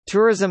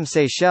Tourism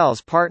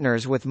Seychelles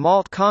partners with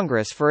Malt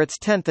Congress for its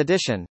 10th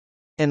edition.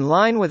 In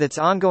line with its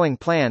ongoing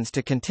plans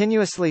to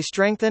continuously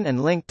strengthen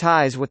and link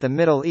ties with the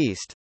Middle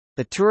East,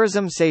 the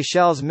Tourism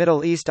Seychelles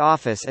Middle East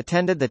office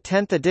attended the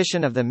 10th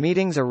edition of the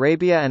Meetings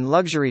Arabia and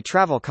Luxury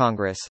Travel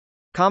Congress,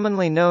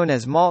 commonly known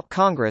as Malt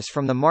Congress,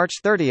 from the March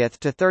 30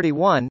 to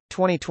 31,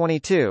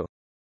 2022.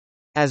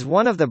 As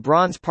one of the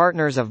bronze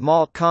partners of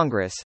Malt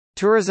Congress,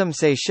 Tourism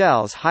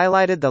Seychelles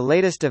highlighted the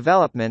latest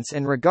developments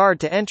in regard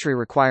to entry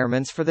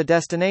requirements for the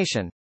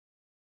destination.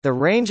 The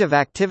range of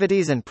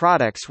activities and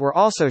products were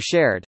also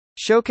shared,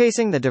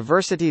 showcasing the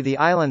diversity the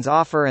islands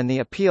offer and the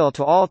appeal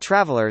to all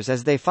travelers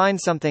as they find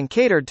something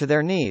catered to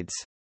their needs.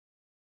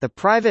 The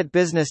private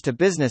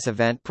business-to-business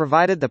event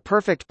provided the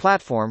perfect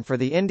platform for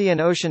the Indian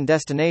Ocean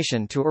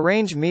destination to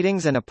arrange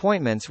meetings and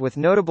appointments with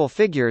notable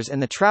figures in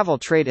the travel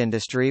trade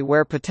industry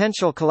where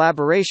potential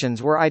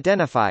collaborations were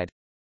identified.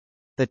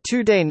 The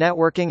two-day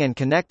networking and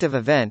connective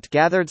event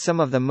gathered some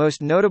of the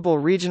most notable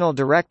regional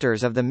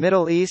directors of the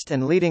Middle East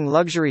and leading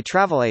luxury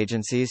travel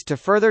agencies to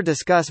further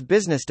discuss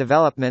business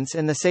developments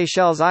in the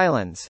Seychelles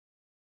Islands.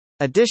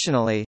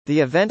 Additionally, the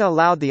event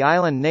allowed the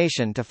island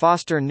nation to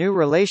foster new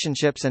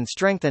relationships and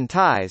strengthen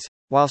ties,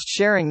 whilst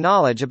sharing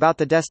knowledge about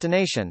the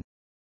destination.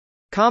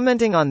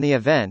 Commenting on the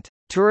event,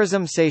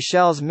 Tourism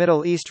Seychelles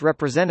Middle East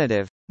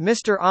representative,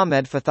 Mr.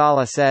 Ahmed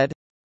Fathallah said,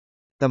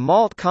 "The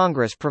Malt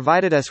Congress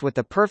provided us with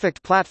the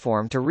perfect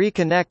platform to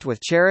reconnect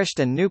with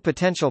cherished and new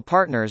potential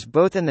partners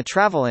both in the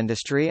travel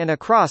industry and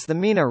across the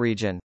MENA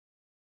region."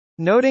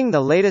 Noting the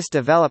latest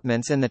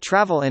developments in the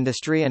travel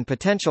industry and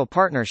potential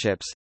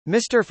partnerships,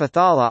 Mr.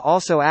 Fathallah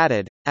also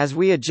added, "As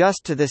we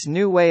adjust to this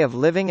new way of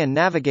living and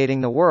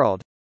navigating the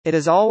world, it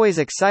is always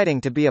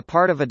exciting to be a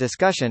part of a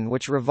discussion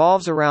which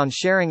revolves around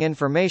sharing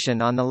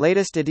information on the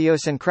latest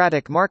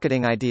idiosyncratic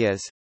marketing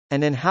ideas,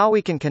 and in how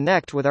we can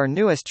connect with our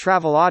newest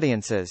travel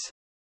audiences."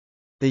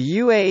 The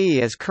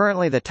UAE is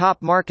currently the top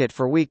market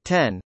for Week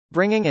 10,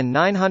 bringing in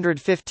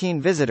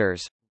 915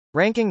 visitors,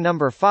 ranking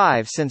number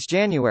 5 since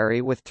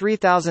January with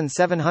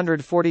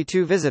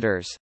 3,742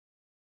 visitors.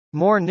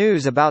 More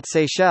news about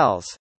Seychelles.